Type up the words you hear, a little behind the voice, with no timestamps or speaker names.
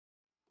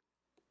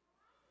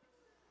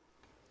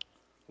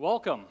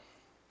Welcome.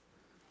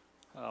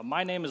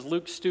 My name is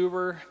Luke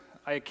Stuber.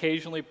 I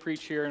occasionally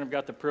preach here, and I've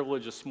got the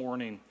privilege this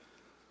morning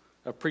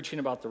of preaching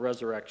about the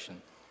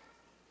resurrection.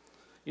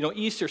 You know,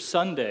 Easter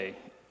Sunday,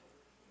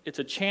 it's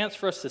a chance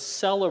for us to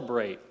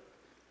celebrate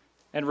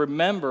and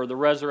remember the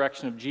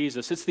resurrection of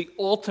Jesus. It's the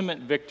ultimate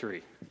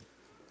victory.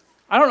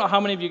 I don't know how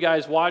many of you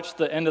guys watched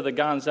the end of the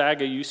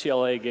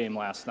Gonzaga-UCLA game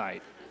last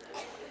night.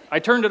 I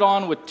turned it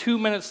on with 2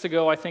 minutes to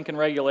go, I think, in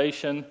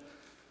regulation,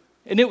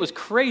 and it was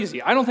crazy.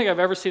 I don't think I've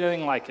ever seen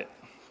anything like it.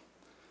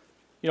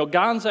 You know,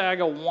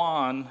 Gonzaga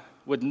won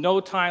with no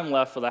time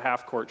left for the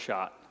half-court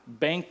shot,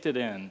 banked it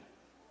in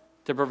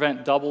to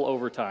prevent double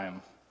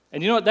overtime.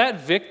 And you know what?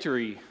 That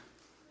victory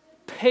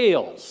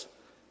pales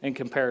in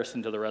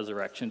comparison to the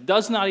resurrection,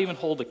 does not even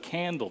hold a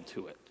candle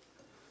to it.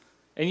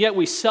 And yet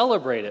we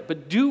celebrate it.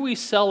 But do we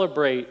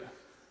celebrate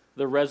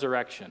the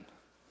resurrection?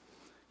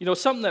 You know,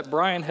 something that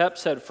Brian Hepp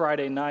said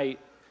Friday night,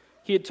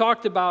 he had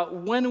talked about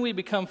when we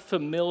become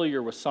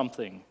familiar with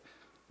something,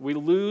 we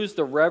lose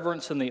the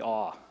reverence and the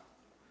awe.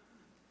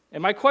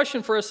 And my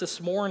question for us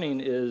this morning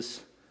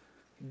is,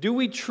 do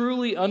we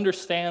truly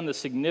understand the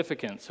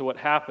significance of what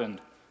happened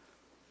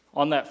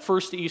on that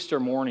first Easter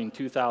morning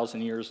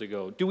 2,000 years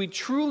ago? Do we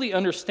truly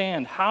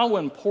understand how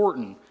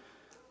important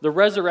the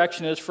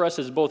resurrection is for us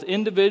as both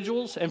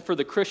individuals and for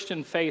the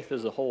Christian faith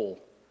as a whole?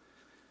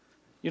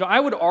 You know,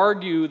 I would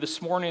argue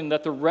this morning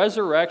that the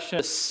resurrection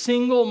is the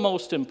single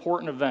most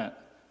important event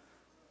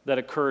that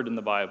occurred in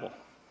the Bible.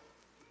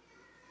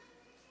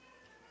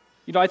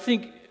 You know, I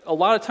think a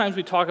lot of times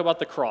we talk about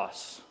the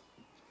cross,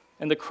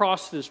 and the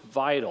cross is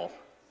vital.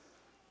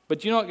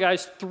 But you know what,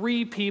 guys?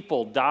 3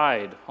 people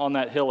died on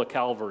that hill of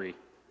Calvary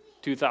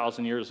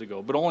 2,000 years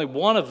ago, but only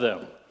one of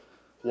them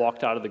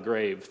walked out of the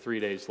grave 3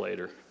 days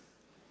later.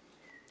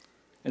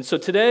 And so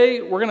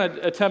today, we're going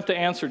to attempt to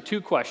answer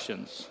 2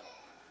 questions.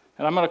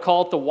 And I'm going to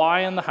call it the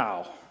why and the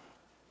how.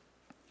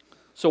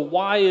 So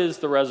why is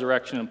the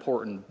resurrection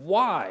important?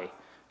 Why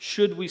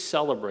should we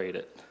celebrate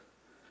it?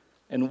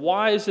 And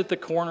why is it the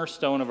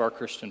cornerstone of our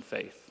Christian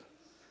faith?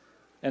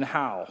 And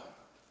how?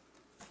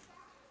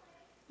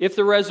 If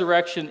the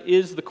resurrection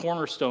is the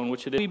cornerstone,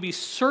 which it is, can we be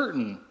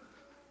certain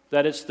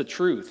that it's the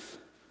truth?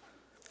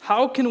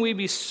 How can we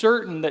be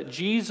certain that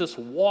Jesus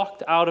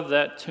walked out of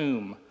that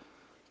tomb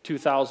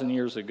 2,000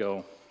 years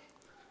ago?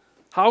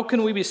 How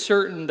can we be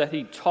certain that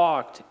he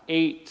talked,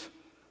 ate,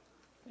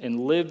 and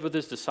lived with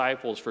his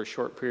disciples for a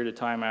short period of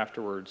time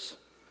afterwards?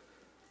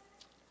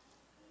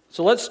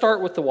 So let's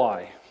start with the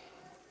why.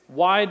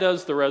 Why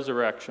does the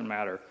resurrection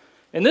matter?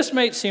 And this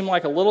may seem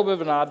like a little bit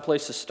of an odd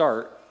place to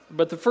start,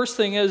 but the first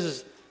thing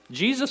is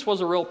Jesus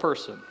was a real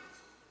person.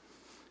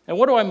 And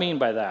what do I mean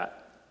by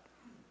that?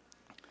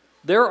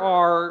 There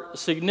are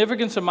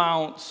significant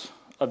amounts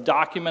of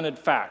documented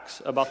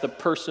facts about the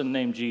person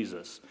named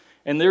Jesus.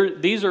 And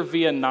these are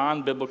via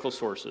non-biblical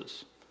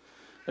sources.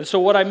 And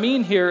so what I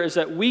mean here is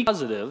that we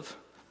positive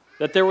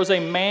that there was a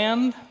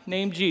man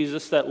named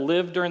Jesus that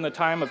lived during the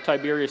time of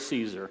Tiberius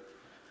Caesar.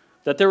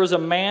 That there was a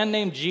man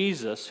named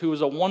Jesus who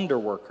was a wonder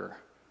worker.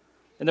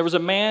 And there was a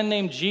man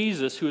named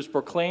Jesus who was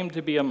proclaimed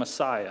to be a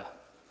Messiah.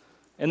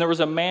 And there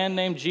was a man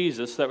named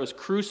Jesus that was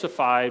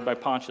crucified by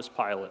Pontius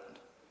Pilate.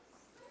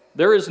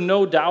 There is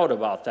no doubt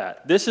about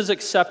that. This is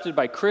accepted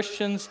by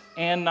Christians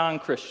and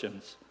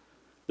non-Christians.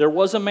 There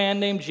was a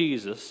man named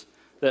Jesus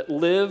that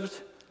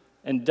lived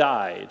and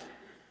died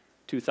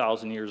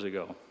 2,000 years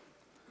ago.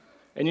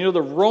 And you know,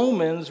 the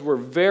Romans were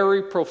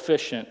very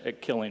proficient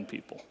at killing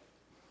people.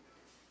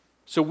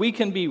 So we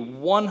can be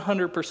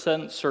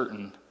 100%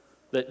 certain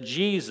that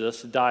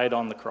Jesus died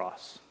on the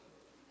cross.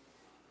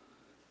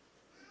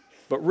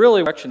 But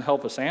really, resurrection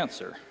help us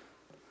answer.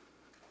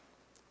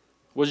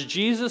 Was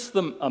Jesus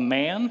a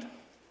man?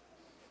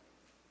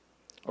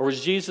 Or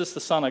was Jesus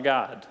the Son of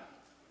God?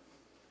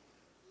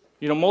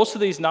 You know, most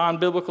of these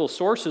non-biblical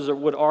sources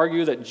would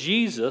argue that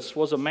Jesus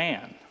was a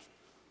man.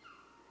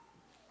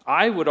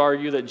 I would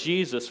argue that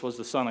Jesus was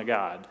the Son of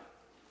God.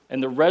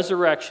 And the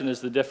resurrection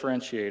is the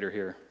differentiator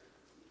here.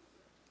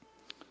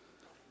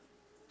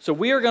 So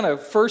we are going to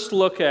first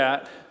look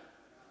at,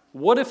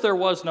 what if there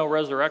was no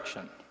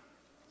resurrection?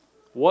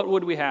 What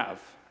would we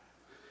have?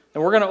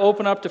 And we're going to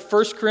open up to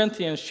 1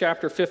 Corinthians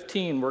chapter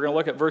 15. We're going to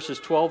look at verses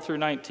 12 through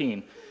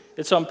 19.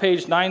 It's on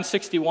page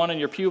 961 in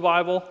your pew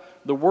Bible.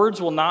 The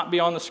words will not be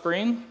on the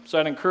screen, so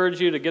I'd encourage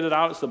you to get it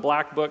out. It's the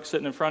black book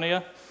sitting in front of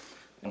you.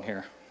 And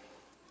here.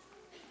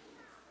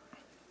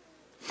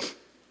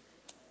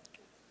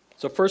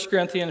 So 1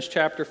 Corinthians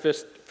chapter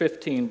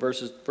 15,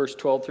 verse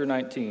 12 through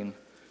 19.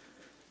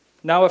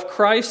 Now if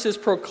Christ is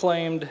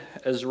proclaimed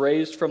as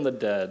raised from the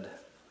dead,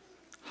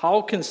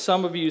 how can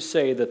some of you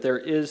say that there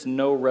is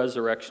no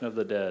resurrection of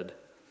the dead?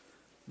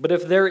 But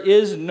if there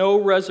is no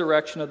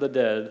resurrection of the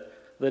dead,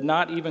 then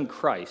not even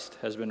Christ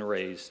has been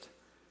raised.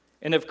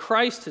 And if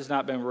Christ has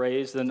not been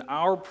raised, then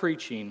our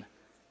preaching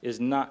is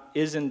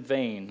in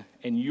vain,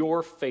 and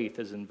your faith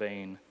is in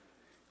vain.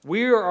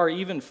 We are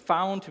even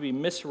found to be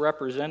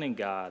misrepresenting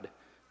God,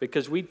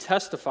 because we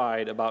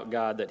testified about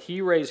God that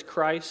he raised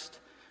Christ,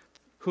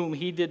 whom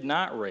he did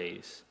not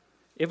raise,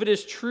 If it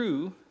is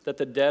true that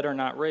the dead are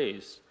not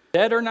raised,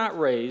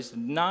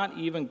 not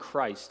even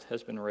Christ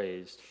has been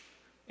raised.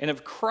 And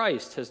if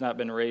Christ has not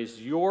been raised,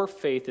 your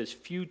faith is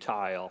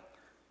futile,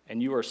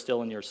 and you are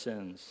still in your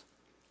sins.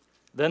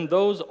 Then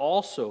those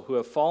also who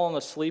have fallen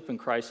asleep in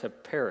Christ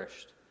have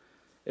perished.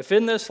 If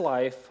in this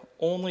life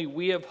only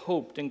we have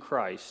hoped in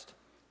Christ,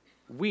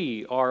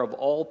 we are of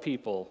all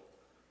people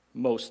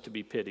most to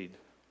be pitied.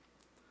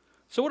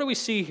 So what do we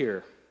see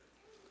here?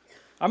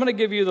 I'm going to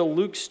give you the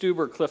Luke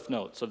Stuber Cliff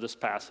Notes of this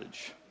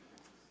passage.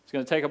 It's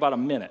going to take about a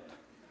minute.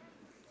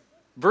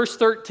 Verse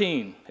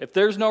 13, if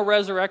there's no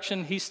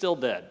resurrection, he's still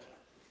dead.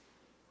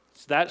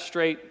 It's that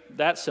straight,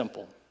 that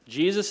simple.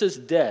 Jesus is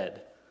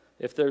dead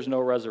if there's no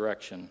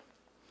resurrection.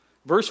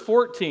 Verse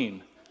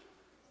 14,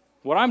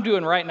 what I'm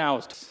doing right now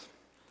is,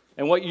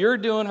 and what you're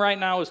doing right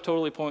now is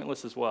totally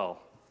pointless as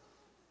well.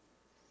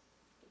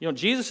 You know,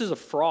 Jesus is a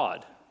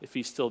fraud if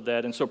he's still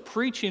dead, and so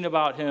preaching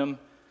about him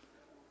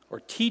or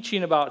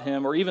teaching about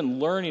him or even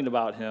learning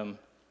about him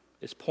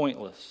is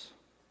pointless.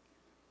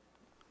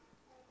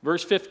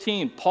 Verse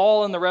 15,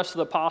 Paul and the rest of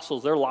the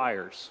apostles, they're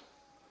liars.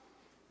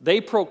 They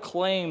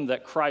proclaimed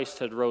that Christ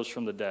had rose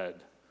from the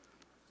dead.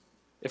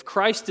 If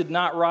Christ did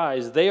not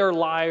rise, they are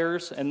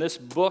liars, and this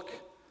book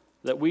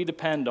that we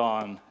depend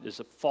on is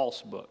a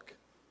false book.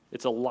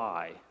 It's a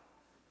lie.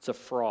 It's a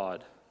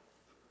fraud.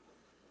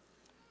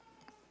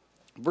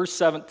 Verse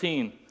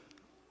 17,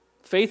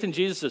 faith in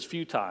Jesus is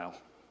futile.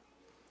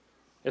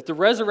 If the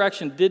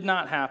resurrection did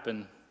not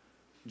happen,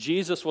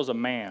 Jesus was a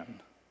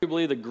man,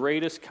 arguably the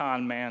greatest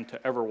con man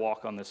to ever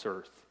walk on this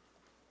earth.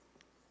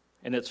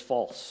 And it's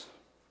false.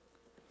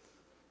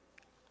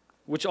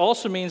 Which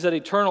also means that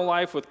eternal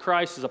life with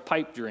Christ is a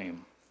pipe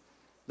dream.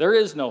 There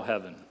is no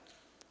heaven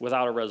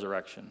without a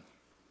resurrection.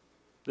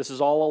 This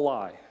is all a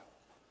lie.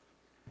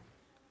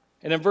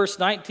 And in verse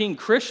 19,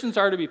 Christians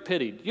are to be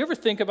pitied. You ever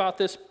think about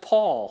this?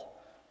 Paul,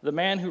 the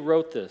man who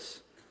wrote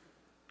this,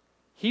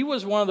 he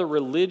was one of the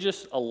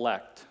religious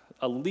elect,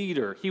 a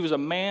leader. He was a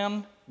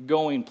man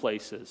going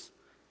places.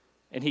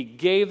 And he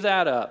gave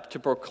that up to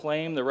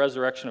proclaim the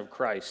resurrection of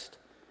Christ.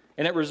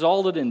 And it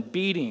resulted in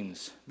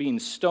beatings, being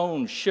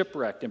stoned,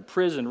 shipwrecked,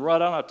 imprisoned,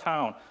 run out of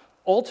town,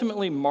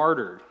 ultimately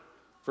martyred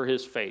for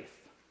his faith.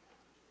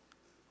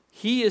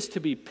 He is to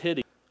be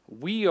pitied.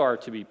 We are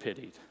to be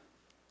pitied.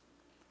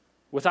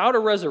 Without a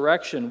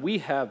resurrection, we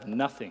have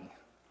nothing.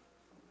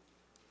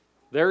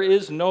 There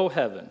is no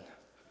heaven.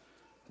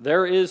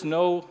 There is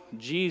no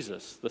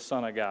Jesus, the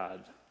Son of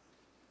God.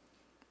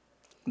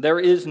 There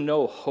is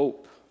no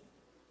hope.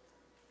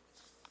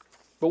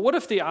 But what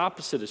if the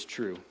opposite is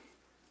true?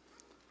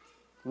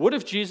 What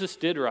if Jesus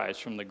did rise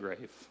from the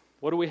grave?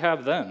 What do we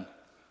have then?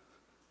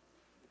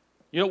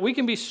 You know, we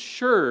can be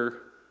sure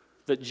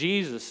that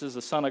Jesus is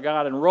the Son of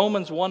God. In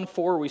Romans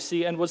 1:4 we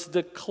see, and was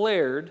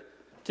declared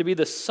to be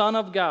the Son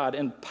of God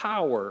in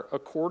power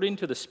according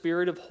to the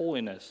Spirit of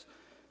holiness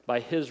by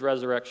his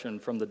resurrection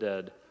from the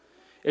dead.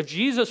 If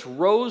Jesus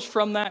rose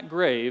from that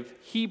grave,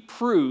 he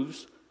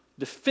proves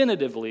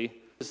definitively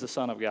he is the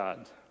Son of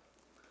God.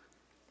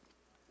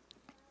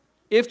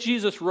 If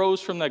Jesus rose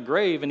from the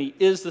grave and he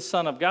is the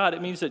Son of God,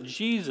 it means that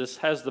Jesus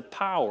has the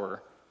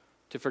power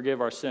to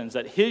forgive our sins,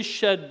 that his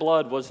shed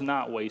blood was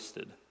not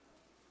wasted.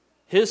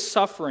 His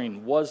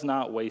suffering was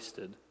not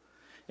wasted.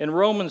 In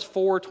Romans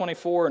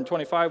 4:24 and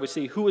 25, we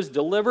see, who was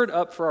delivered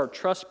up for our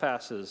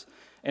trespasses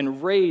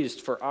and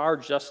raised for our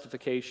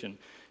justification.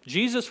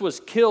 Jesus was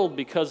killed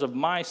because of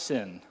my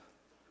sin,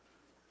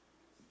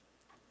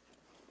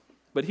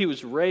 but he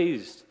was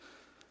raised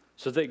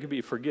so that he could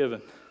be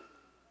forgiven.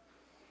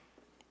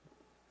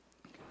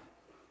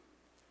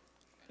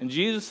 And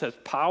Jesus has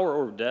power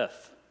over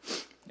death.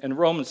 In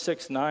Romans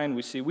 6:9,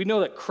 we see, we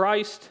know that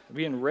Christ,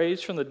 being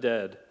raised from the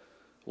dead,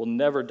 will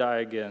never die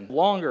again,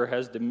 longer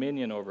has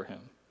dominion over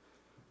him.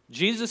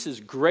 Jesus is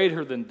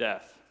greater than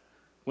death.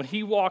 When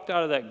he walked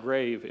out of that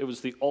grave, it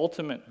was the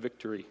ultimate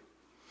victory.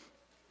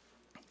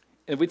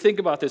 And if we think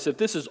about this, if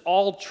this is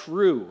all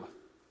true,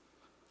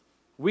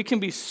 we can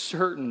be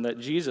certain that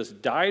Jesus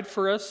died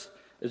for us,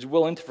 is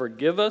willing to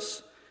forgive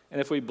us, and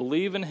if we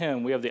believe in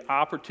him, we have the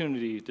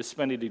opportunity to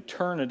spend an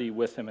eternity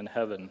with him in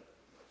heaven.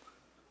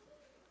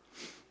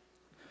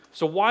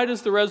 So why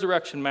does the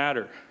resurrection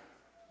matter?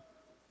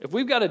 If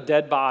we've got a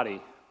dead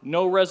body,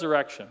 no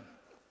resurrection,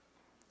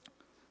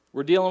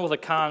 we're dealing with a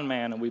con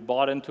man and we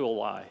bought into a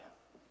lie.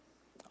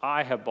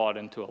 I have bought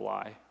into a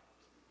lie.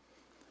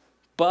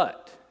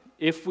 But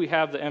if we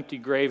have the empty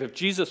grave, if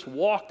Jesus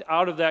walked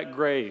out of that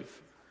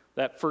grave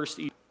that first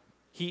evening,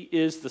 he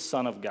is the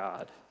Son of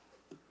God.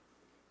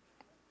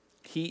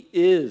 He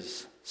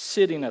is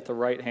sitting at the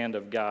right hand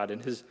of God,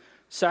 and his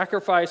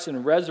sacrifice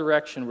and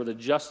resurrection were the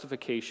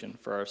justification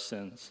for our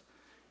sins.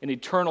 And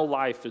eternal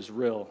life is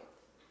real.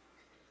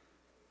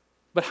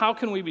 But how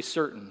can we be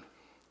certain?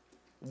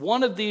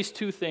 One of these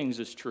two things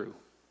is true.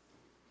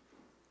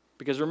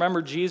 Because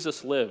remember,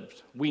 Jesus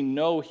lived. We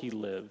know he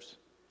lived.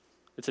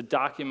 It's a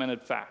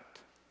documented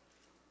fact.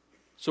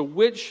 So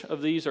which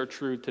of these are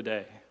true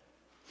today?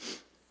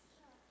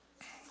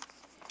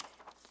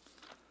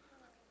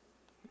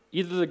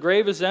 Either the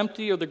grave is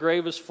empty or the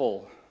grave is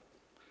full.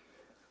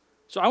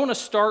 So I want to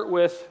start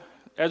with,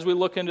 as we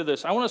look into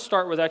this, I want to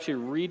start with actually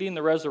reading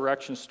the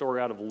resurrection story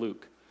out of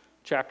Luke,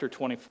 chapter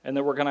 20, and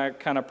then we're going to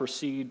kind of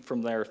proceed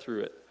from there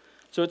through it.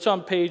 So it's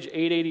on page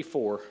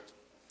 884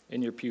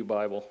 in your pew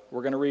Bible.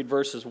 We're going to read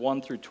verses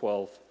 1 through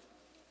 12.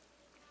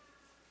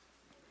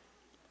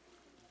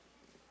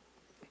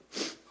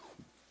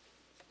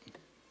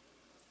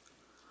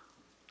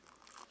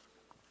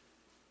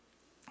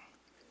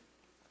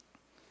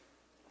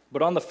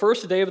 But on the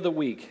first day of the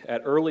week,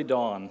 at early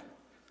dawn,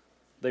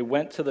 they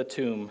went to the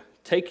tomb,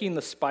 taking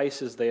the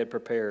spices they had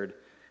prepared,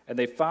 and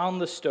they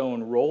found the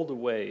stone rolled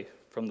away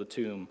from the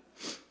tomb.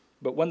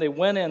 But when they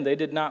went in, they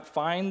did not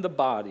find the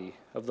body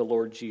of the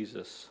Lord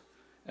Jesus.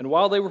 And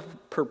while they were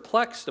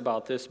perplexed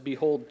about this,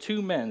 behold,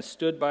 two men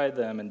stood by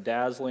them in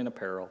dazzling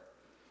apparel.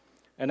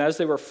 And as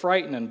they were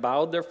frightened and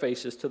bowed their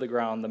faces to the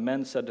ground, the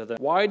men said to them,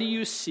 "Why do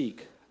you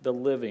seek the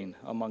living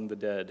among the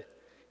dead?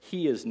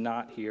 He is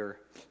not here.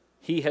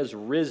 He has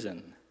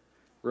risen.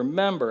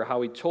 Remember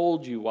how he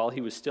told you while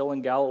he was still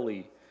in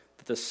Galilee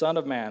that the Son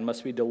of Man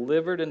must be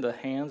delivered into the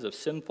hands of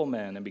sinful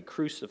men and be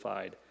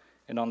crucified,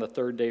 and on the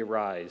third day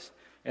rise."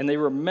 And they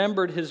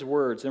remembered his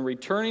words, and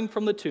returning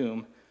from the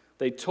tomb,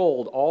 they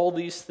told all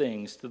these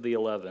things to the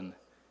 11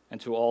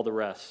 and to all the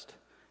rest.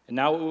 And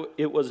now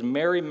it was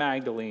Mary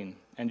Magdalene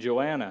and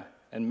Joanna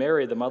and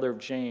Mary, the mother of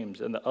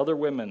James, and the other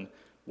women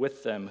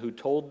with them who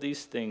told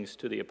these things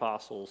to the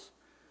apostles.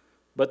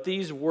 But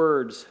these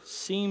words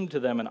seemed to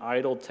them an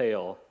idle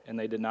tale, and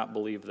they did not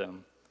believe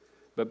them.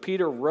 But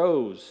Peter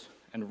rose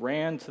and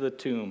ran to the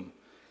tomb.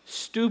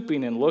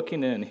 Stooping and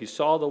looking in, he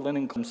saw the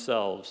linen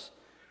themselves,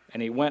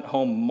 and he went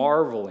home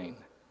marveling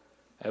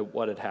at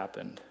what had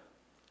happened.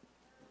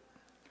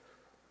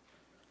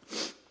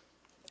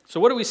 So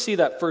what do we see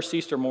that first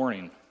Easter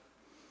morning?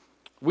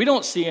 We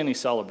don't see any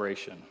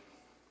celebration.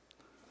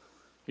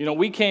 You know,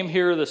 we came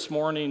here this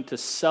morning to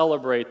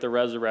celebrate the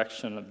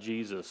resurrection of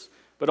Jesus.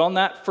 But on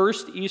that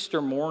first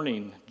Easter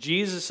morning,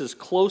 Jesus'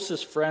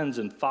 closest friends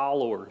and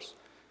followers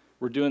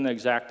were doing the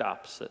exact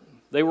opposite.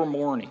 They were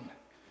mourning.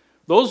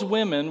 Those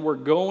women were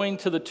going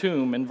to the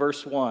tomb in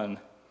verse 1,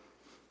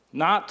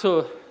 not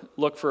to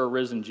look for a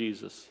risen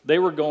Jesus. They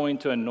were going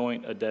to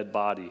anoint a dead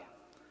body.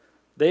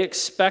 They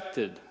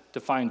expected to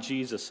find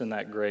Jesus in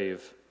that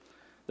grave.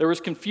 There was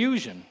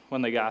confusion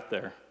when they got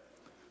there.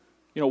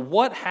 You know,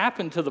 what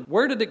happened to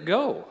where did it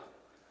go?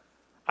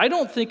 I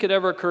don't think it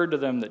ever occurred to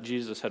them that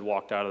Jesus had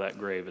walked out of that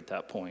grave at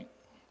that point.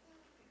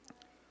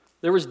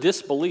 There was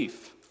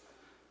disbelief.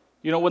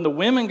 You know, when the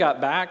women got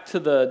back to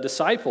the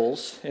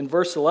disciples, in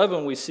verse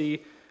 11 we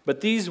see, "But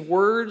these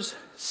words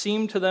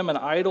seemed to them an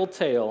idle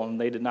tale,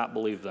 and they did not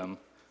believe them."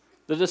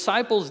 The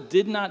disciples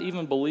did not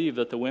even believe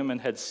that the women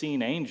had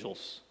seen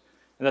angels,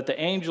 and that the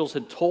angels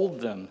had told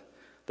them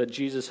that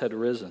Jesus had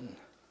risen.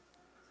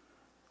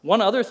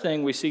 One other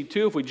thing we see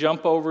too, if we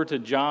jump over to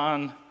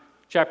John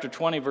chapter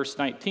 20, verse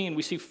 19,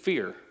 we see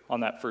fear on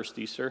that first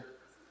Easter.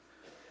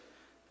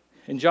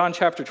 In John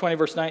chapter 20,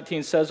 verse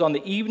 19 says, "On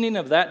the evening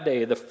of that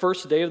day, the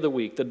first day of the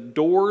week, the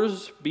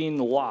doors being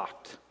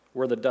locked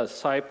where the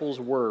disciples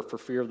were for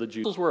fear of the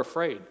Jews." Were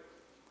afraid.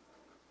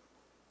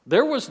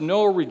 There was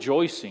no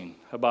rejoicing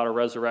about a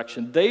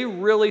resurrection. They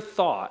really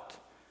thought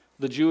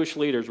the Jewish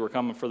leaders were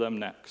coming for them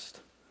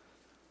next.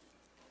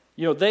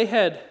 You know, they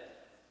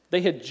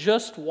had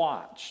just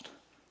watched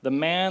the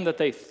man that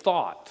they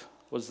thought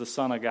was the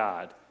Son of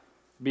God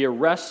be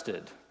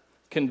arrested,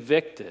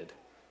 convicted,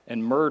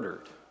 and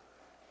murdered.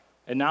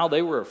 And now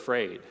they were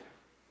afraid.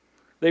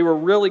 They were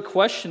really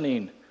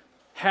questioning,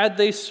 had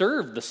they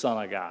served the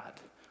Son of God?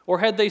 Or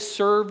had they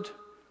served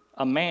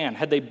a man?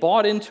 Had they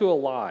bought into a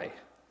lie?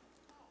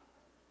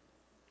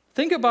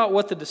 Think about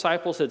what the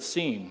disciples had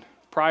seen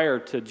prior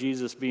to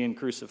Jesus being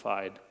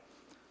crucified.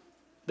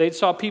 They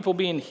saw people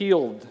being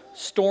healed,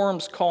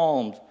 storms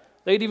calmed.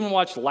 They'd even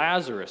watched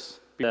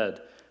Lazarus be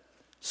dead.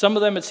 Some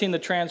of them had seen the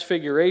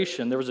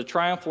transfiguration. There was a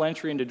triumphal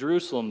entry into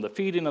Jerusalem, the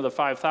feeding of the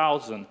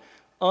 5,000.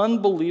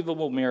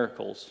 Unbelievable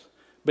miracles.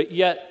 But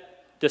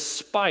yet,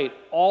 despite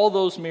all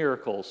those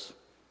miracles,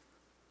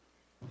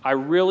 I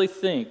really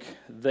think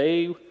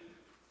they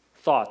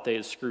thought they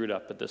had screwed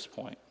up at this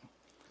point.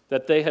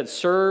 That they had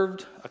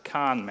served a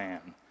con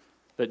man.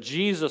 That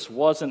Jesus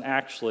wasn't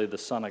actually the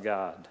Son of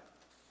God.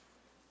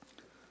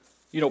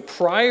 You know,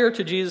 prior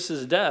to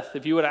Jesus' death,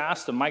 if you would have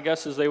asked them, my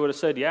guess is they would have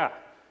said, yeah,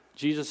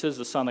 Jesus is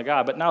the Son of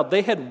God. But now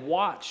they had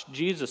watched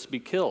Jesus be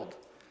killed.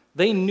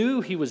 They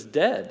knew he was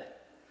dead.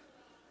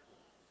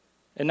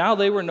 And now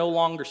they were no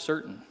longer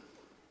certain.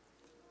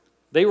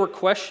 They were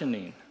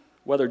questioning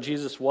whether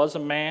Jesus was a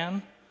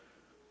man,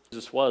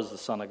 Jesus was the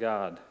Son of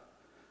God.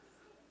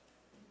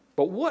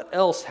 But what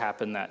else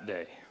happened that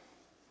day?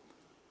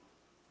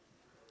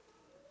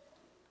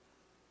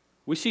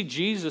 We see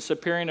Jesus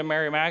appearing to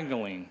Mary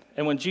Magdalene.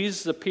 And when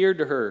Jesus appeared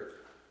to her,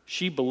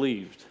 she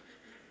believed.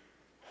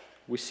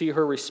 We see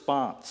her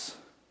response.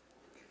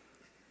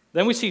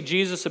 Then we see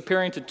Jesus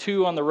appearing to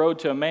two on the road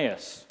to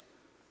Emmaus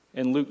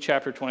in Luke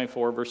chapter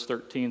 24, verse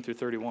 13 through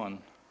 31.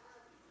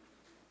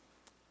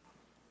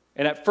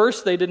 And at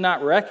first they did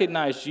not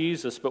recognize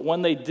Jesus, but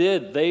when they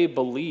did, they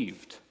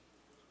believed.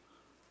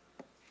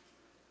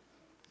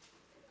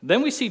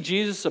 Then we see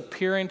Jesus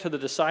appearing to the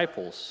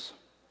disciples.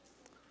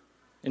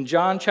 In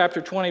John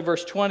chapter 20,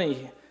 verse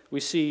 20, we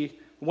see,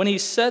 when he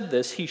said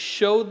this, he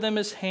showed them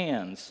his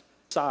hands,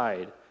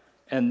 side,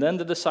 and then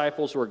the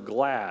disciples were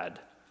glad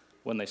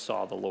when they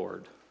saw the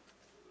Lord.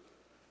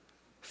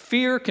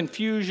 Fear,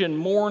 confusion,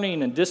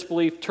 mourning, and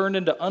disbelief turned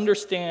into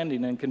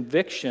understanding and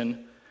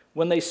conviction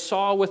when they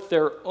saw with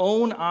their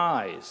own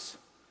eyes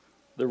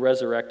the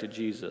resurrected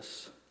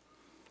Jesus.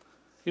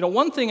 You know,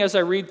 one thing as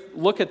I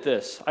look at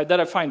this that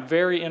I find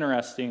very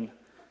interesting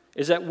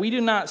is that we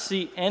do not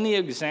see any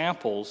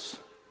examples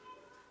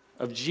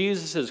of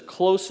Jesus'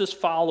 closest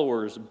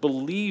followers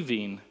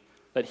believing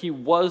that he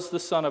was the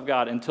Son of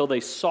God until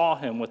they saw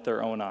him with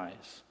their own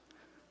eyes.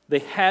 They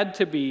had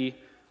to be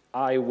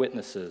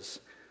eyewitnesses.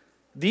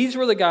 These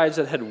were the guys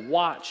that had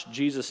watched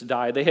Jesus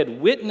die. They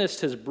had witnessed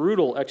his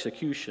brutal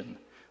execution.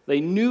 They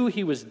knew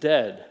he was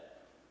dead.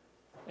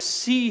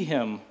 See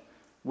him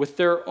with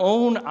their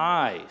own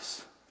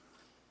eyes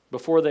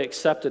before they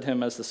accepted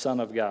him as the Son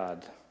of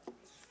God.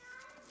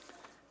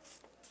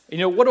 You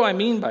know, what do I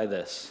mean by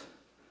this?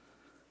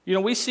 You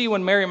know, we see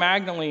when Mary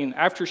Magdalene,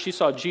 after she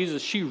saw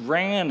Jesus, she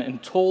ran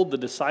and told the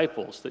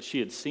disciples that she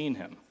had seen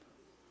him.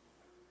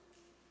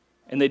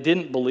 And they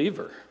didn't believe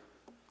her.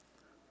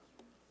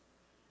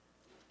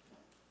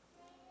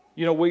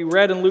 You know, we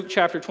read in Luke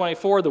chapter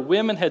 24, the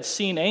women had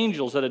seen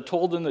angels that had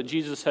told them that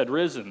Jesus had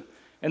risen,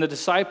 and the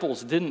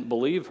disciples didn't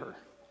believe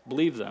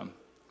them.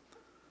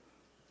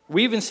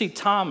 We even see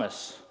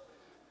Thomas,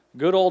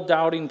 good old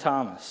doubting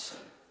Thomas.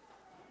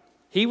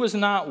 He was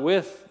not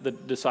with the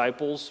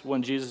disciples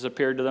when Jesus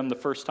appeared to them the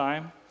first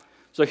time.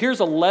 So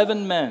here's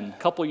 11 men,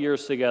 a couple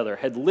years together,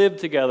 had lived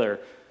together,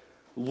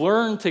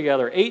 learned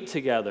together, ate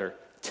together.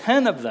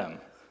 10 of them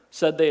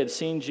said they had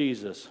seen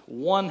Jesus.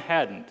 One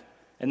hadn't.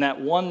 And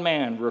that one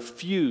man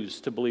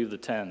refused to believe the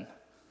 10.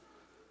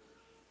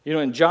 You know,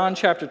 in John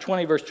chapter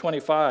 20, verse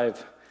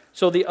 25,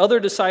 so the other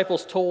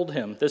disciples told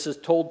him, this is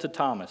told to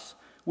Thomas,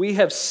 "We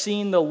have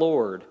seen the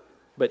Lord."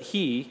 But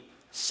he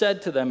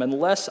said to them,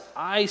 "Unless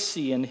I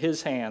see in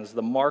his hands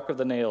the mark of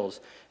the nails,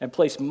 and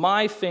place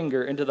my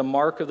finger into the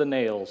mark of the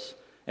nails,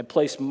 and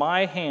place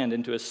my hand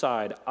into his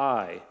side,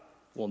 I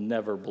will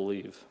never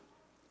believe."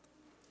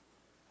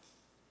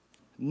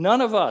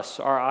 None of us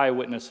are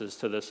eyewitnesses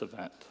to this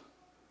event.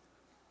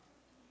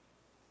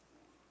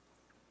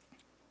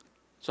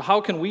 So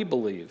how can we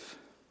believe?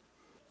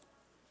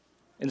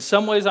 In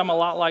some ways, I'm a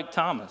lot like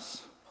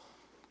Thomas.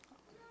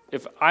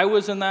 If I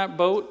was in that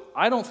boat,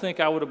 I don't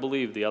think I would have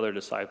believed the other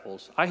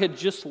disciples. I had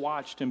just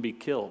watched him be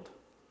killed.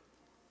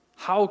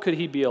 How could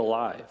he be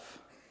alive?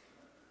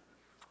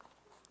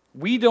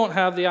 We don't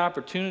have the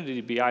opportunity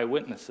to be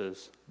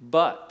eyewitnesses,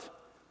 but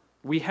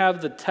we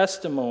have the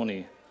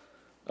testimony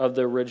of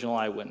the original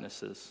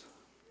eyewitnesses.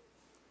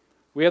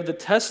 We have the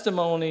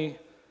testimony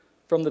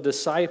from the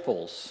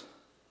disciples.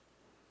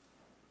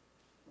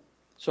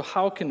 So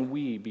how can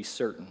we be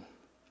certain?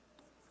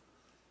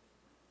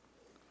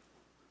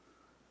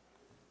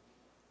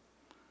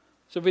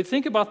 So if we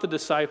think about the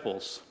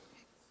disciples,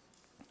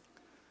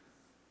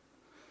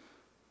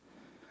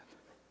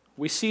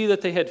 we see that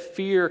they had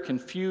fear,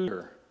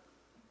 confusion,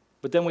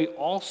 but then we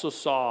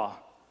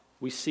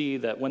see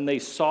that when they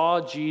saw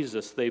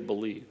Jesus, they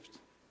believed.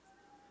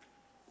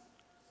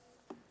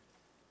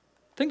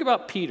 Think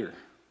about Peter.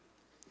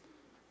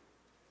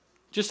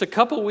 Just a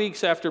couple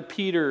weeks after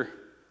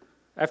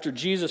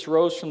Jesus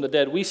rose from the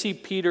dead, we see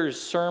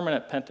Peter's sermon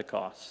at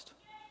Pentecost,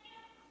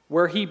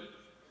 where he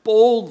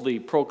boldly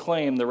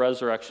proclaimed the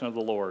resurrection of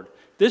the Lord.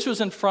 This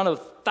was in front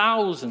of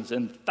thousands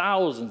and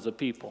thousands of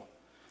people.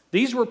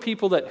 These were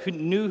people that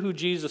knew who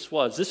Jesus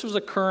was. This was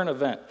a current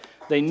event.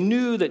 They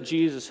knew that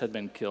Jesus had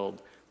been killed.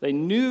 They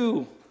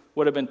knew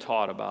what had been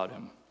taught about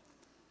him.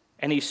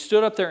 And he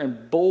stood up there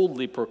and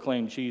boldly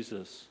proclaimed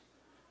Jesus.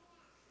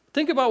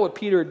 Think about what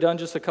Peter had done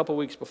just a couple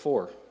weeks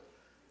before.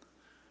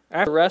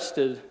 After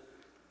arrested,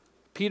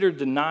 Peter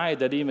denied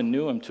that he even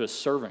knew him to a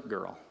servant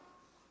girl.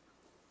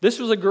 This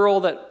was a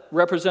girl that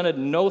represented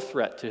no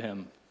threat to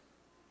him,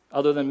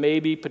 other than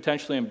maybe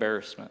potentially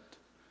embarrassment.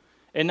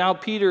 And now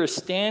Peter is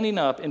standing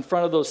up in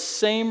front of those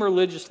same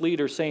religious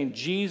leaders saying,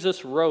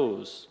 Jesus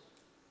rose.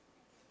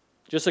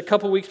 Just a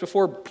couple weeks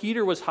before,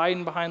 Peter was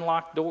hiding behind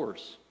locked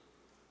doors.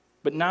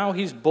 But now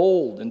he's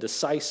bold and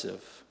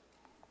decisive.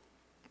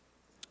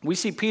 We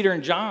see Peter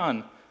and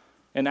John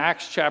in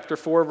Acts chapter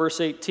 4, verse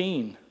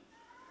 18.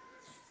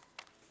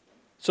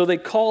 So they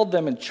called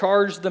them and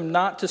charged them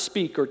not to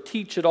speak or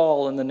teach at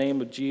all in the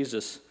name of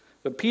Jesus.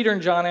 But Peter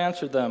and John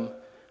answered them,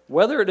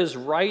 "Whether it is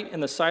right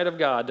in the sight of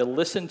God to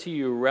listen to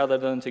you rather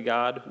than to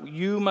God,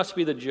 you must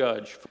be the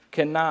judge.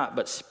 Cannot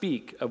but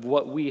speak of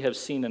what we have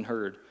seen and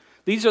heard."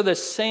 These are the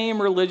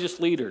same religious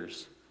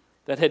leaders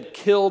that had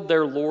killed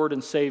their Lord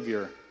and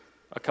Savior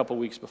a couple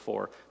weeks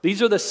before. These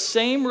are the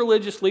same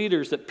religious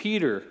leaders that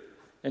Peter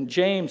and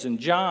James and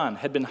John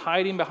had been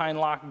hiding behind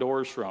locked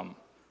doors from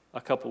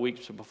a couple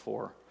weeks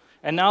before.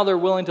 And now they're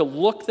willing to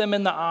look them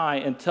in the eye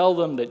and tell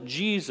them that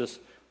Jesus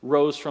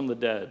rose from the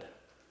dead.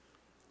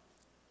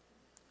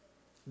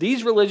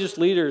 These religious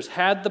leaders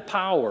had the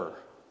power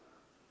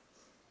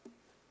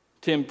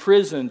to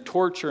imprison,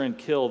 torture, and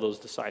kill those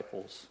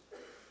disciples.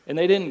 And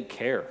they didn't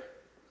care.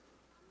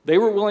 They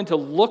were willing to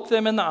look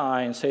them in the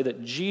eye and say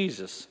that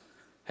Jesus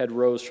had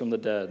rose from the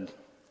dead.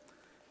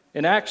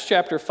 In Acts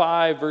chapter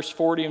 5, verse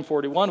 40 and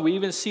 41, we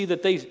even see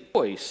that they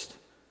rejoiced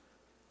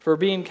for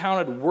being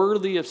counted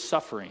worthy of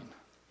suffering.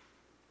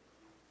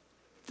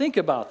 Think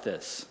about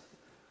this.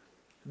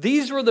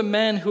 These were the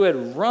men who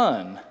had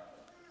run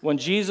when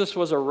Jesus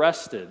was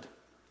arrested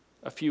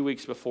a few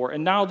weeks before,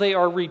 and now they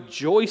are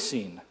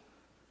rejoicing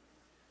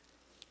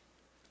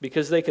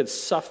because they could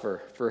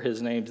suffer for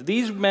his name.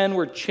 These men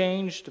were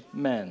changed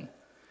men.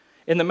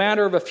 In the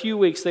matter of a few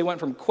weeks, they went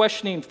from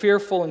questioning,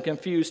 fearful, and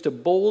confused to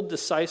bold,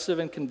 decisive,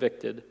 and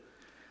convicted.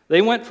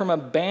 They went from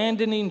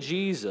abandoning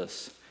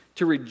Jesus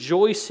to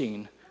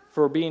rejoicing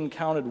for being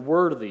counted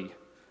worthy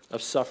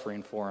of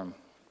suffering for him.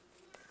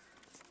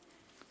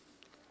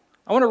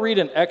 I want to read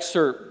an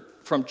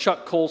excerpt from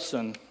Chuck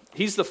Colson.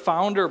 He's the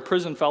founder of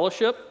Prison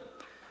Fellowship,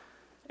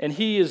 and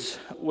he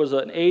was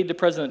an aide to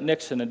President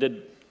Nixon and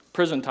did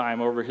prison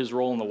time over his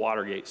role in the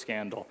Watergate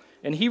scandal.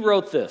 And he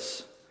wrote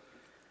this: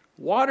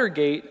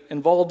 Watergate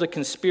involved a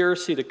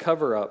conspiracy to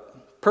cover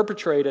up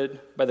perpetrated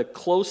by the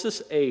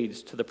closest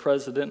aides to the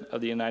President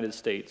of the United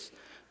States,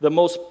 the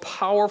most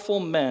powerful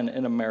men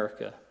in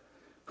America,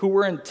 who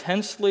were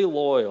intensely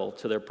loyal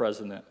to their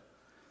president.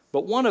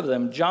 But one of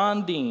them,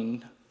 John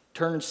Dean,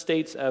 turned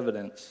state's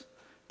evidence,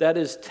 that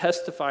is,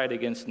 testified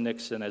against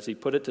Nixon, as he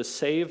put it, to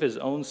save his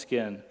own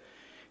skin.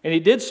 And he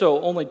did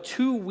so only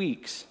 2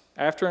 weeks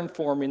after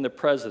informing the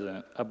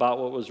president about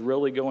what was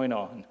really going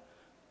on.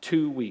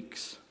 2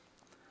 weeks.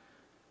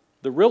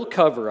 The real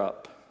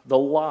cover-up, the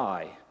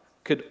lie,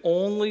 could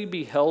only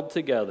be held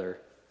together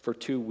for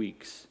 2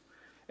 weeks.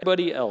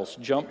 Everybody else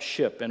jumped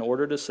ship in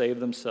order to save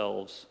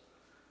themselves.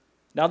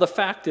 Now the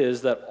fact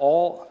is that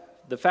all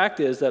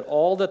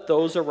that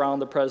those around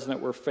the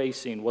president were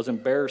facing was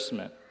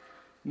embarrassment,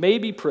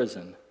 maybe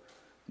prison.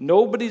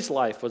 Nobody's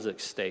life was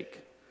at stake.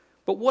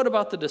 But what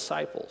about the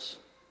disciples?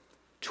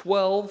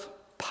 12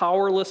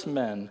 powerless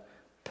men,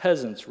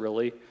 peasants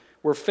really,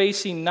 were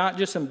facing not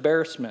just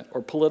embarrassment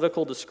or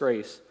political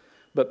disgrace,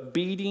 but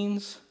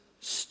beatings,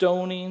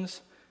 stonings,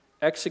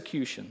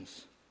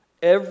 executions.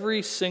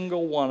 Every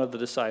single one of the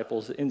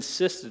disciples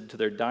insisted to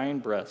their dying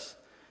breaths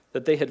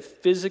that they had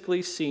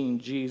physically seen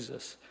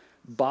Jesus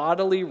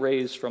bodily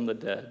raised from the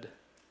dead.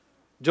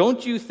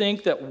 Don't you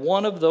think that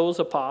one of those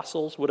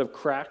apostles would have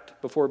cracked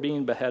before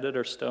being beheaded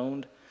or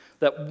stoned?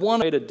 That one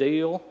made a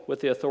deal with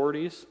the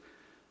authorities?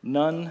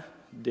 None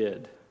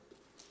did.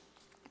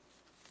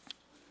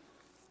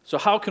 So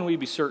how can we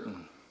be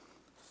certain?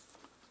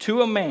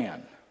 To a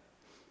man,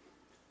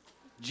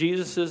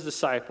 Jesus'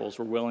 disciples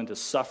were willing to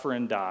suffer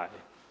and die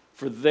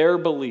for their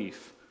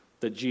belief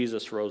that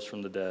Jesus rose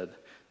from the dead.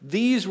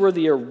 These were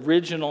the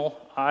original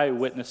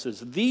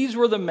eyewitnesses. These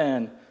were the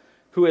men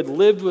who had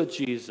lived with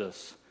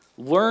Jesus,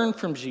 learned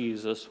from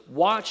Jesus,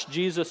 watched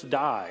Jesus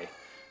die.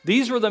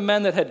 These were the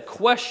men that had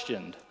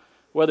questioned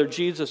whether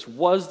Jesus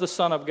was the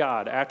Son of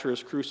God after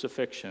his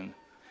crucifixion.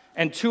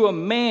 And to a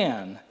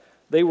man,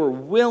 they were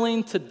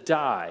willing to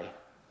die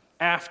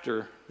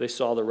after they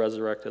saw the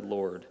resurrected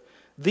Lord.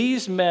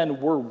 These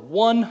men were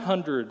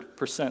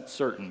 100%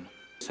 certain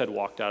Jesus had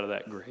walked out of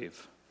that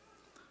grave.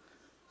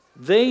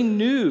 They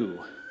knew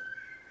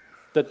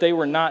that they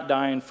were not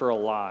dying for a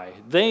lie.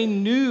 They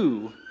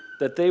knew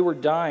that they were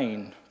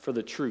dying for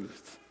the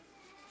truth.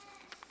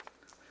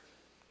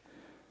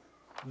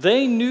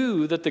 They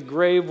knew that the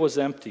grave was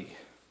empty.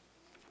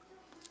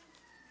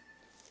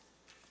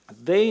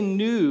 They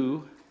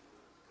knew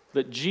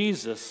that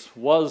Jesus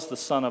was the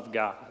Son of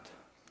God.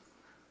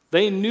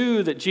 They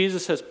knew that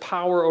Jesus has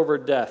power over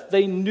death.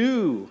 They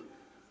knew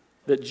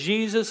that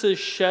Jesus'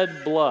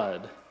 shed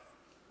blood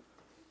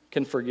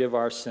can forgive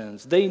our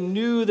sins. They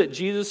knew that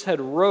Jesus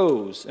had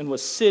rose and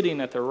was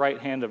sitting at the right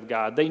hand of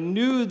God. They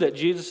knew that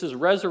Jesus'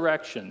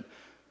 resurrection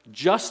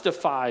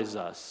justifies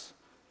us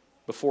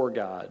before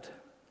God.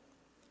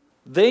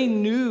 They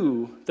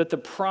knew that the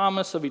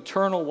promise of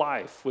eternal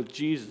life with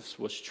Jesus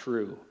was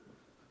true.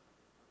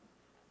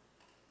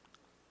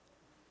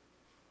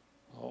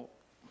 Oh,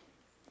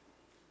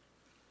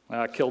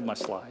 I killed my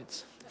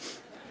slides.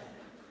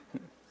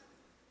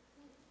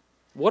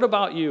 What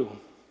about you?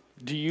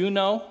 Do you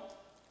know?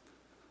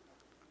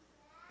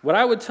 What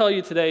I would tell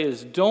you today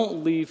is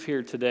don't leave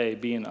here today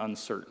being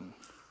uncertain.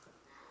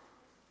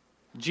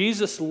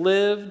 Jesus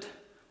lived,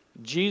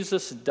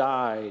 Jesus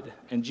died,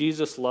 and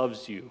Jesus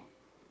loves you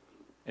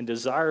and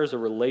desires a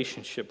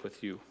relationship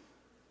with you.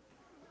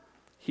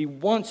 He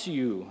wants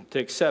you to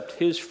accept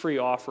his free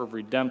offer of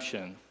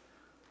redemption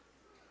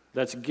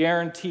that's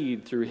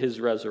guaranteed through his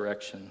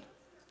resurrection.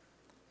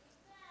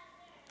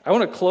 I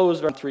want to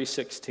close on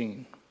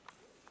 3:16.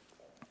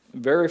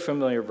 Very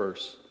familiar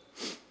verse.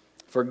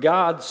 For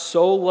God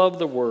so loved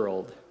the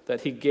world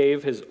that he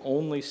gave his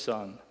only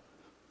Son,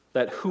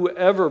 that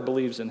whoever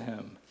believes in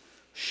him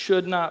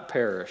should not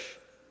perish,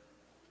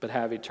 but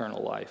have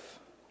eternal life.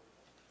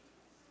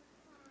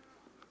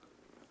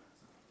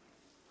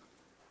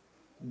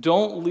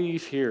 Don't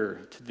leave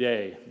here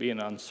today being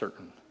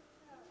uncertain.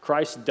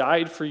 Christ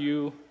died for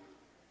you,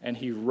 and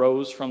he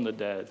rose from the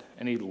dead,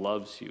 and he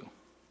loves you.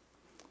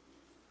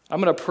 I'm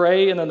going to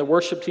pray, and then the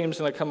worship team's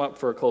going to come up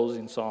for a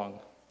closing song.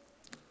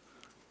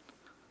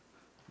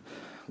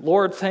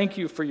 Lord, thank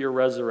you for your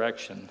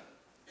resurrection.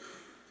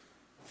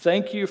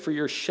 Thank you for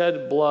your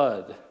shed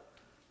blood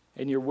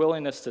and your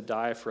willingness to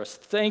die for us.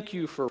 Thank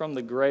you for from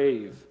the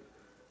grave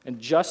and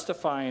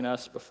justifying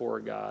us before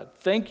God.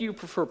 Thank you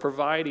for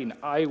providing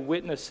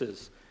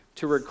eyewitnesses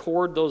to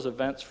record those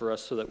events for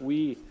us so that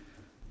we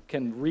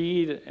can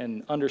read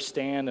and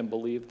understand and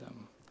believe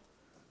them.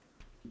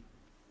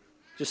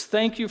 Just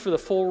thank you for the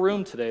full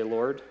room today,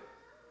 Lord,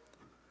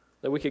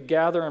 that we could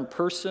gather in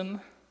person.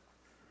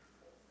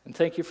 And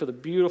thank you for the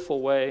beautiful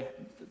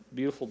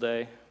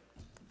day.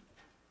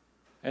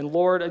 And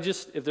Lord,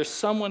 if there's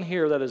someone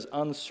here that is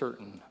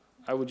uncertain,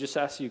 I would just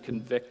ask you to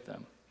convict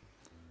them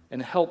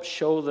and help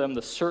show them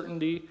the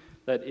certainty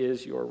that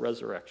is your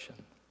resurrection.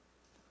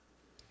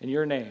 In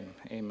your name,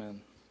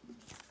 amen.